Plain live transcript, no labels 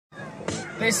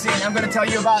Listen, I'm gonna tell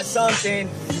you about something,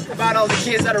 about all the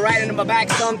kids that are riding on my back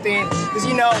something. Cause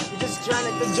you know, you're just trying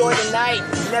to enjoy the night,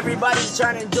 and everybody's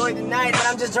trying to enjoy the night, but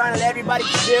I'm just trying to let everybody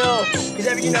chill.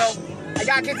 Cause you know, I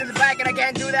got kids in the back and I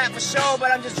can't do that for sure,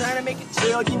 but I'm just trying to make it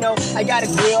chill, you know. I got a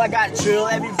grill, I got a chill,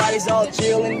 everybody's all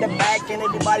chill in the back, and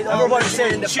everybody's all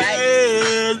in the chill. back.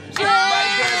 Everybody's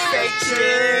gonna say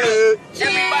chill.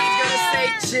 Everybody's gonna say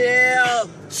chill.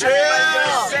 Everybody's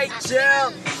gonna say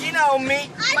chill. You know me,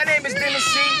 my name is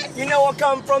Dim2x. You know I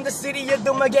come from the city of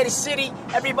Dumageti City.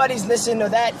 Everybody's listening to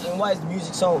that, and why is the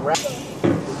music so rap?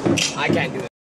 I can't do it.